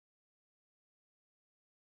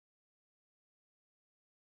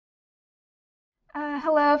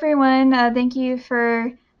Hello, everyone. Thank you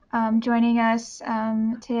for joining us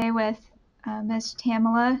today with Ms.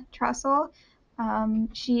 Tamela Trussell.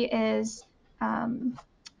 She is um,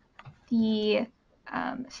 the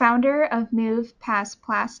founder of Move Past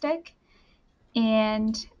Plastic,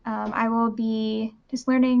 and I will be just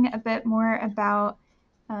learning a bit more about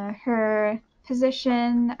her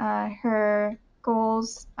position, her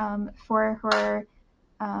goals for her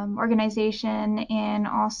organization, and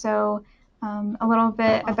also a little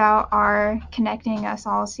bit about our Connecting Us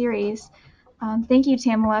All series. Thank you,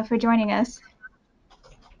 Tamela, for joining us.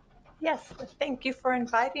 Yes, thank you for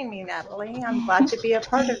inviting me, Natalie. I'm glad to be a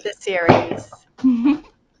part of this series.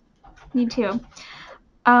 Me too.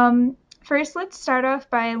 First, let's start off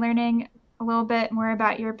by learning a little bit more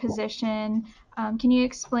about your position. Can you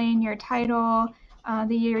explain your title,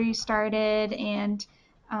 the year you started, and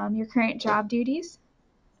your current job duties?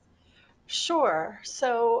 Sure.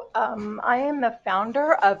 I am the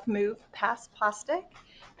founder of Move Past Plastic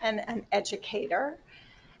and an educator.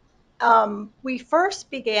 I first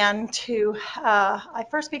began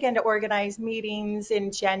to organize meetings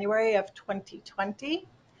in January of 2020,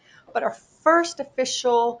 but our first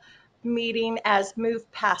official meeting as Move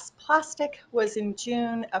Past Plastic was in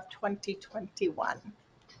June of 2021.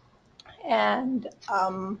 And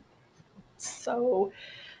so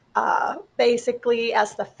Basically,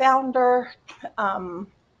 as the founder, um,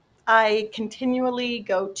 I continually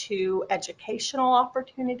go to educational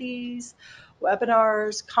opportunities,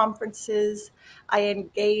 webinars, conferences. I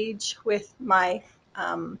engage with my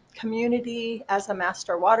community as a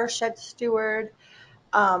master watershed steward,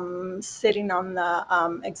 sitting on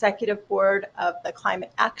the executive board of the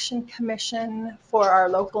Climate Action Commission for our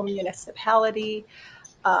local municipality,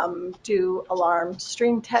 do alarm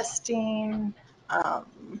stream testing,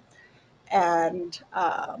 um, and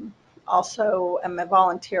also am a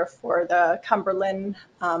volunteer for the Cumberland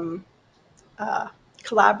uh,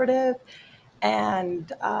 Collaborative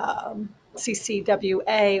and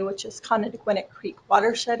CCWA, which is Connequinnet Creek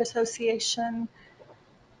Watershed Association.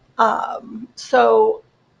 So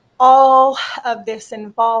all of this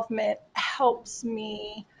involvement helps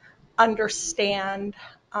me understand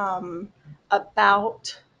um,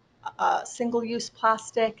 about single-use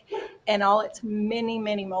plastic and all its many,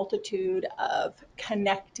 many multitude of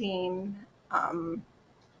connecting um,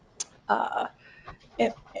 uh,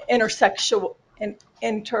 intersexual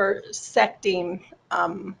intersecting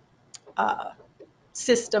um, uh,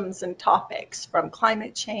 systems and topics from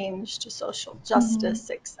climate change to social Mm-hmm. justice,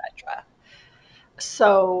 etc.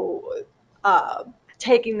 So, uh,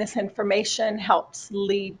 Taking this information helps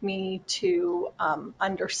lead me to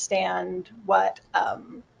understand what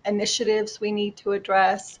initiatives we need to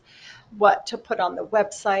address, what to put on the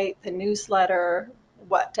website, the newsletter,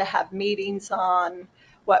 what to have meetings on,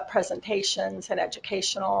 what presentations and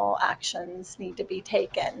educational actions need to be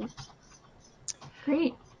taken.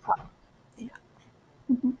 Great. Yeah.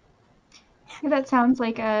 Mhm. Yeah, that sounds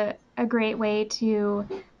like a great way to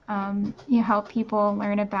help people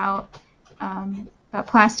learn about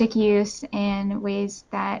plastic use and ways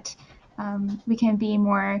that we can be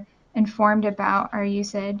more informed about our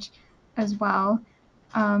usage as well.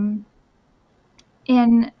 Um,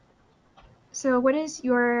 and so, what is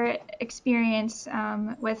your experience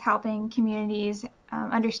with helping communities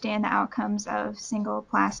understand the outcomes of single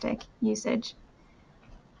plastic usage?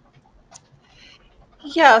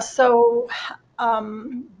 Yeah, so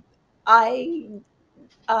um, I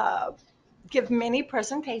uh, give many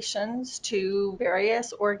presentations to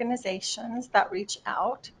various organizations that reach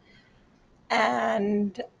out,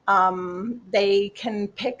 and they can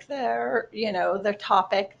pick their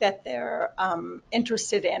topic that they're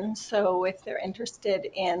interested in. So if they're interested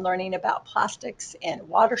in learning about plastics in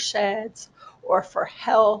watersheds, or for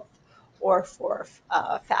health, or for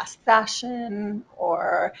fast fashion,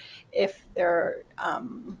 or if they're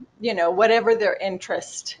whatever their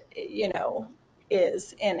interest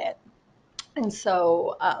is in it. And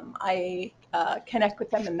so I connect with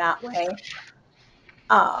them in that way.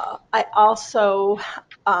 I also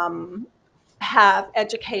um, have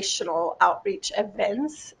educational outreach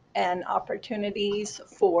events and opportunities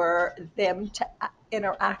for them to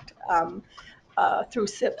interact through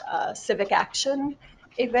civic action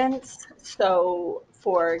events. So,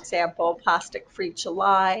 for example, Plastic Free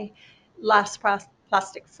July.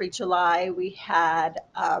 Plastic Free July, we had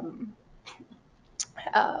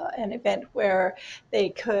an event where they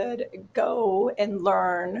could go and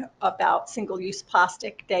learn about single-use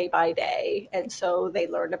plastic day by day. And so they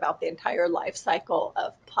learned about the entire life cycle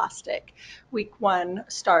of plastic. Week one,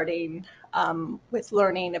 starting with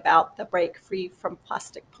learning about the Break Free from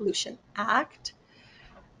Plastic Pollution Act.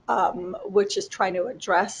 which is trying to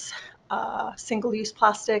address single-use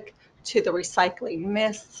plastic, to the recycling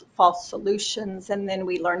myths, false solutions, and then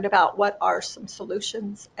we learned about what are some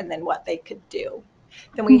solutions and then what they could do.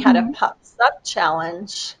 Then we had a Mhm. Pups Up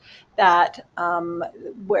challenge that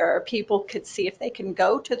where people could see if they can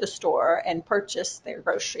go to the store and purchase their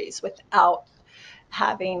groceries without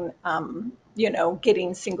having,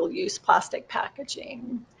 getting single-use plastic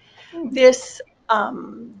packaging. Mm.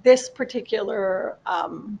 This particular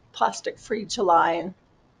plastic-free July,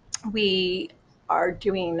 we are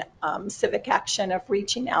doing civic action of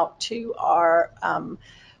reaching out to our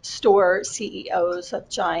store CEOs of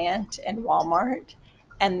Giant and Walmart.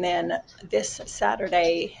 And then this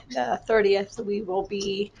Saturday, the 30th, we will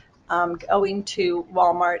be going to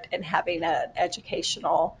Walmart and having an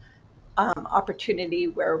educational opportunity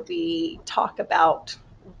where we talk about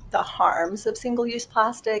the harms of single use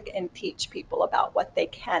plastic and teach people about what they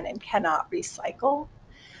can and cannot recycle.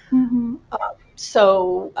 Mhm.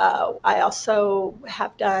 I also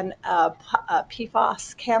have done a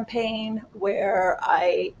PFAS campaign where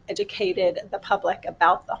I educated the public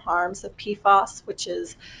about the harms of PFAS, which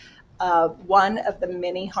is one of the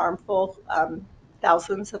many harmful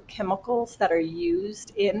thousands of chemicals that are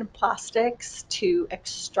used in plastics to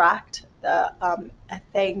extract the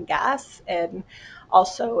ethane gas. And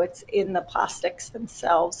also, it's in the plastics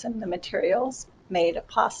themselves and the materials made of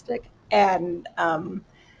plastic. And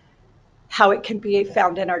how it can be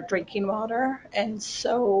found in our drinking water. And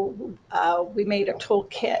so we made a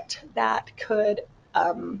toolkit that could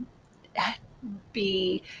um,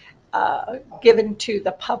 be given to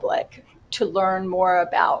the public to learn more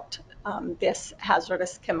about this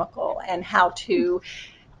hazardous chemical and how to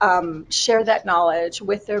share that knowledge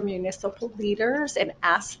with their municipal leaders and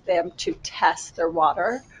ask them to test their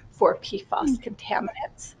water for PFAS Mm.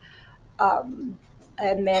 contaminants. Um,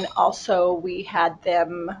 and then also we had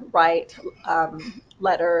them write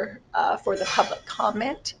letter for the public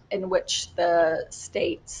comment in which the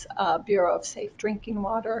state's Bureau of Safe Drinking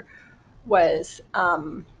Water was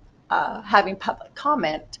having public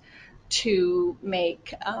comment to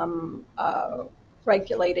make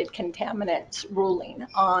regulated contaminants ruling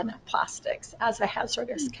on plastics as a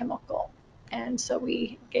hazardous chemical. And so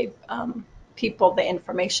we gave people the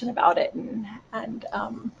information about it and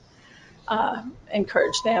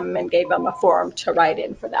encouraged them and gave them a forum to write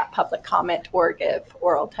in for that public comment or give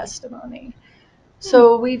oral testimony. Mm.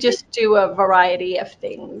 So we just do a variety of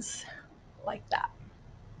things like that.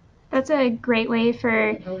 That's a great way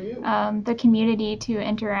for the community to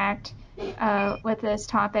interact with this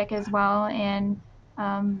topic as well, and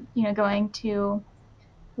going to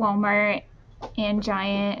Walmart and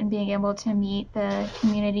Giant and being able to meet the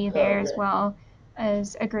community there as well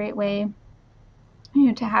is a great way,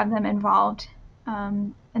 to have them involved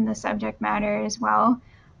in the subject matter as well.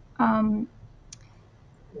 Um,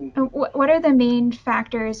 what are the main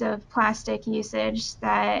factors of plastic usage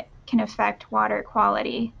that can affect water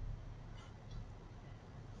quality?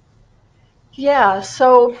 Yeah,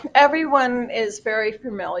 so everyone is very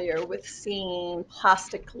familiar with seeing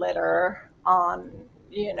plastic litter on,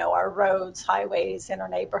 our roads, highways, in our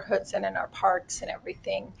neighborhoods, and in our parks and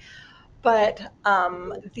everything. But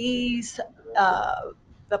the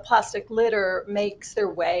plastic litter makes their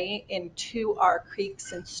way into our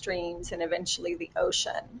creeks and streams and eventually the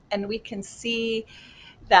ocean. And we can see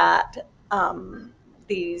that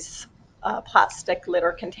these plastic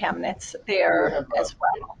litter contaminants there as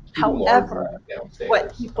well. However,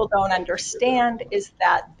 what people don't understand is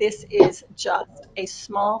that this is just a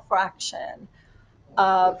small fraction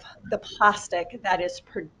of the plastic that is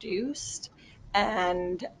produced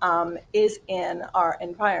and is in our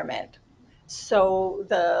environment. So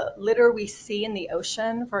the litter we see in the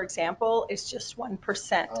ocean, for example, is just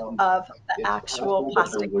 1% of the actual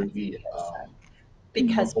plastic that's in the ocean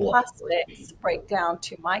because plastics break down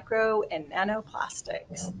to micro and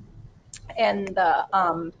nanoplastics. And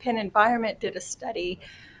the Penn Environment did a study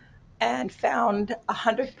and found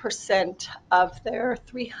 100% of their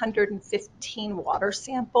 315 water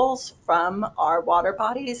samples from our water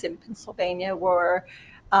bodies in Pennsylvania were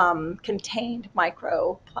contained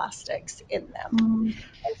microplastics in them. Mm.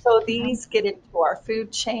 And so these get into our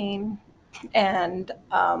food chain, and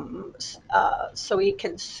so we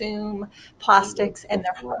consume plastics and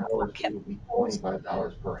their harmful chemicals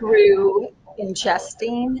through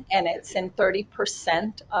ingesting, and it's in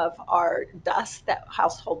 30% of our dust, that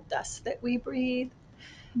household dust that we breathe.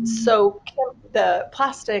 Mm. So the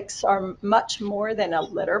plastics are much more than a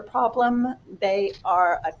litter problem. They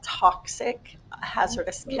are a toxic,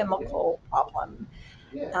 hazardous chemical problem.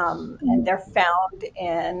 And they're found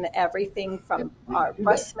in everything from our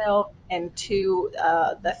breast milk and to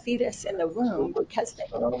the fetus in the womb because they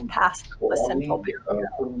pass the placental barrier.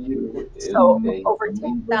 So over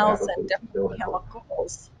 10,000 different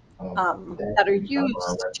chemicals that are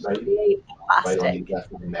used to create plastic,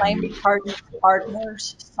 flame retardants,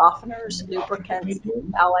 hardeners, softeners, lubricants,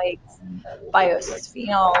 phthalates,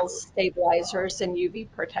 biophenols, stabilizers, and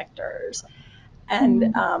UV protectors.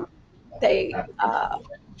 And Mm. they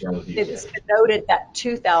it has been noted that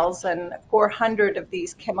 2,400 of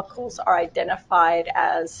these chemicals are identified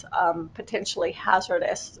as potentially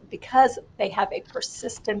hazardous because they have a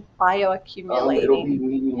persistent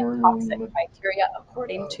bioaccumulating and toxic criteria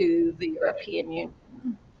according to the European Union.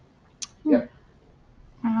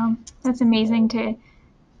 Hmm. That's amazing to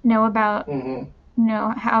know about,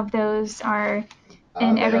 how those are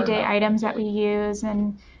in everyday items that we use,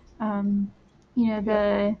 and um,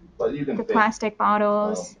 the plastic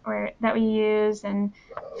bottles or that we use, and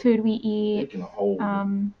food we eat,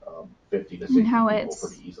 and how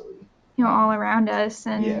it's all around us,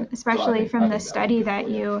 and especially from the study that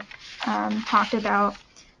you talked about.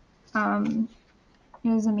 um, it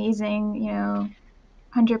was amazing.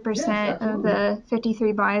 100% of the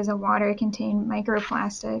 53 bodies of water contain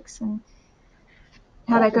microplastics, and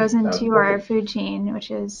how that goes into our food chain,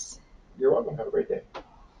 which is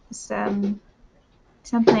just,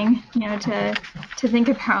 something to think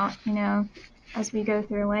about, as we go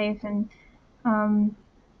through life, um,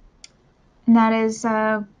 and that is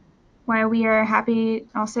why we are happy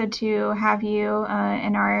also to have you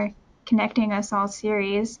in our Connecting Us All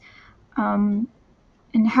series. Um,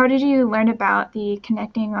 and how did you learn about the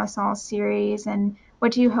Connecting Us All series, and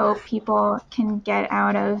what do you hope people can get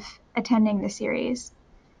out of attending the series?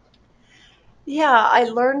 Yeah, I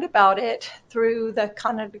learned about it through the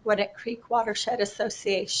Conneaut Creek Watershed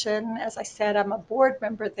Association. As I said, I'm a board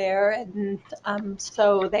member there, and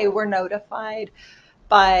so they were notified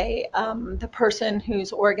by the person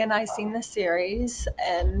who's organizing the series,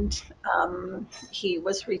 and he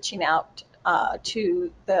was reaching out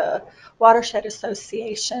to the Watershed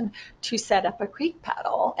Association to set up a creek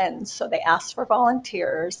paddle. And so they asked for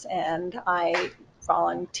volunteers, and I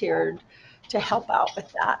volunteered to help out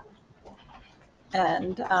with that.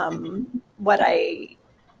 And what I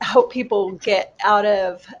hope people get out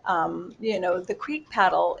of, the creek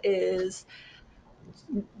paddle is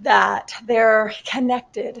that they're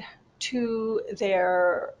connected to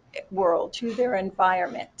their world, to their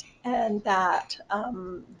environment, and that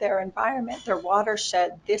their environment, their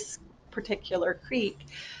watershed, this particular creek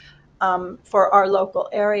for our local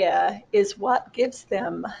area is what gives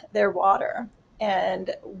them their water.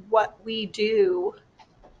 And what we do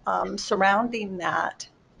surrounding that,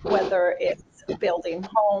 whether it's building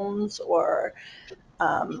homes or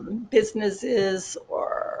businesses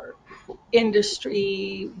or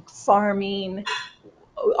industry, farming,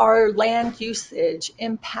 our land usage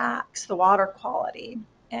impacts the water quality.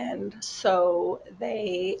 And so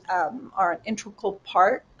they are an integral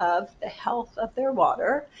part of the health of their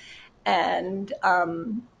water. And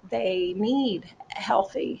they need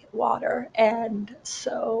healthy water. And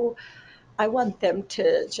so I want them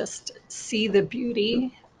to just see the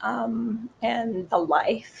beauty and the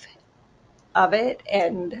life of it,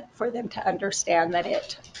 and for them to understand that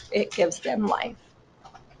it gives them life.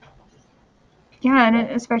 Yeah, and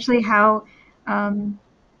especially how the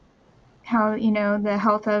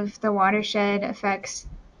health of the watershed affects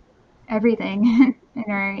everything in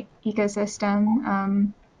our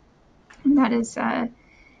ecosystem. And that is an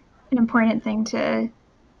important thing to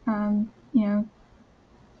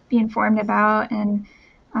be informed about, and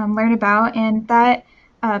learn about. And that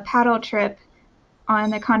paddle trip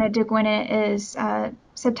on the Conde de Gwinnett is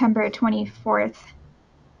September 24th.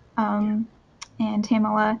 And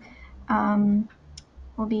Tamela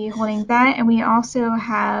will be holding that. And we also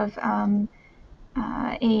have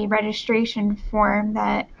a registration form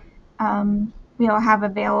that we'll have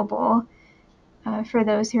available for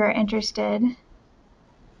those who are interested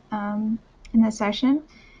in the session.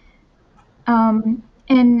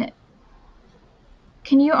 And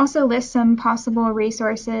can you also list some possible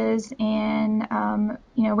resources and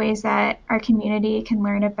ways that our community can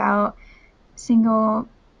learn about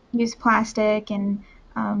single-use plastic, and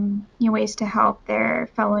ways to help their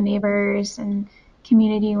fellow neighbors and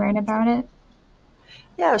community learn about it?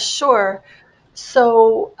 Yeah, sure.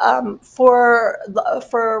 So for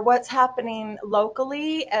what's happening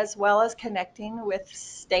locally, as well as connecting with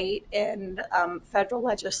state and federal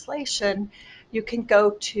legislation, you can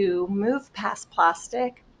go to Move Past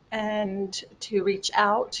Plastic, and to reach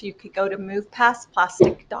out, you could go to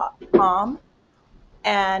movepastplastic.com,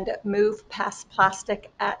 and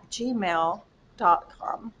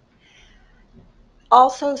movepastplastic@gmail.com.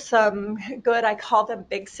 Also, some good, I call them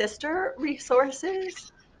big sister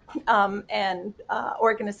resources and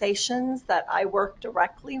organizations that I work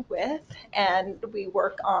directly with, and we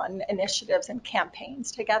work on initiatives and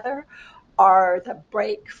campaigns together, are the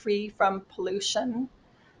Break Free from Pollution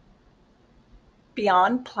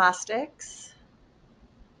Beyond Plastics,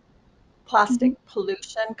 Mhm. Plastic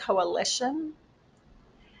Pollution Coalition.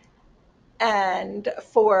 And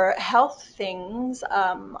for health things,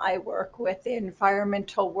 I work with the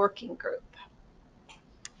Environmental Working Group.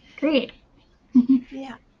 Great.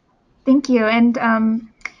 Yeah. Thank you. And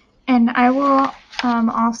I will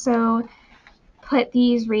also put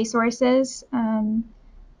these resources in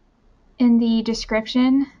the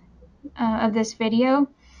description of this video,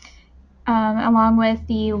 along with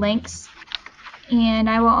the links. And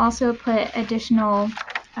I will also put additional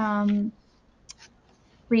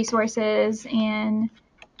resources and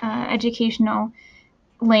educational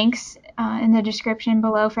links in the description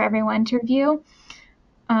below for everyone to view.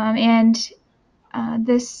 And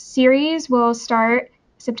this series will start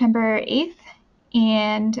September 8th,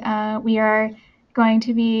 and we are going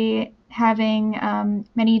to be having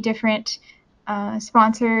many different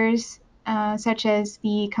sponsors, such as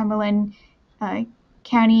the Cumberland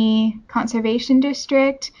County Conservation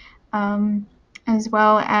District, as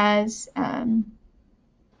well as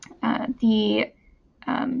the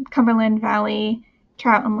Cumberland Valley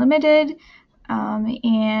Trout Unlimited,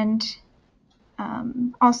 and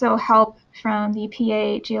also help from the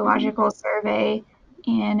PA Geological Survey,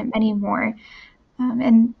 and many more.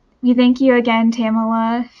 And we thank you again,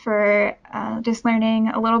 Tamela, for just learning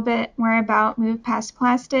a little bit more about Move Past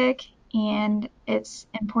Plastic and its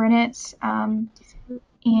importance.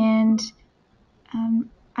 And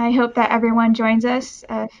I hope that everyone joins us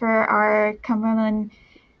for our Cumberland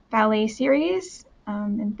Valley series.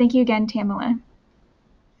 And thank you again, Tamela.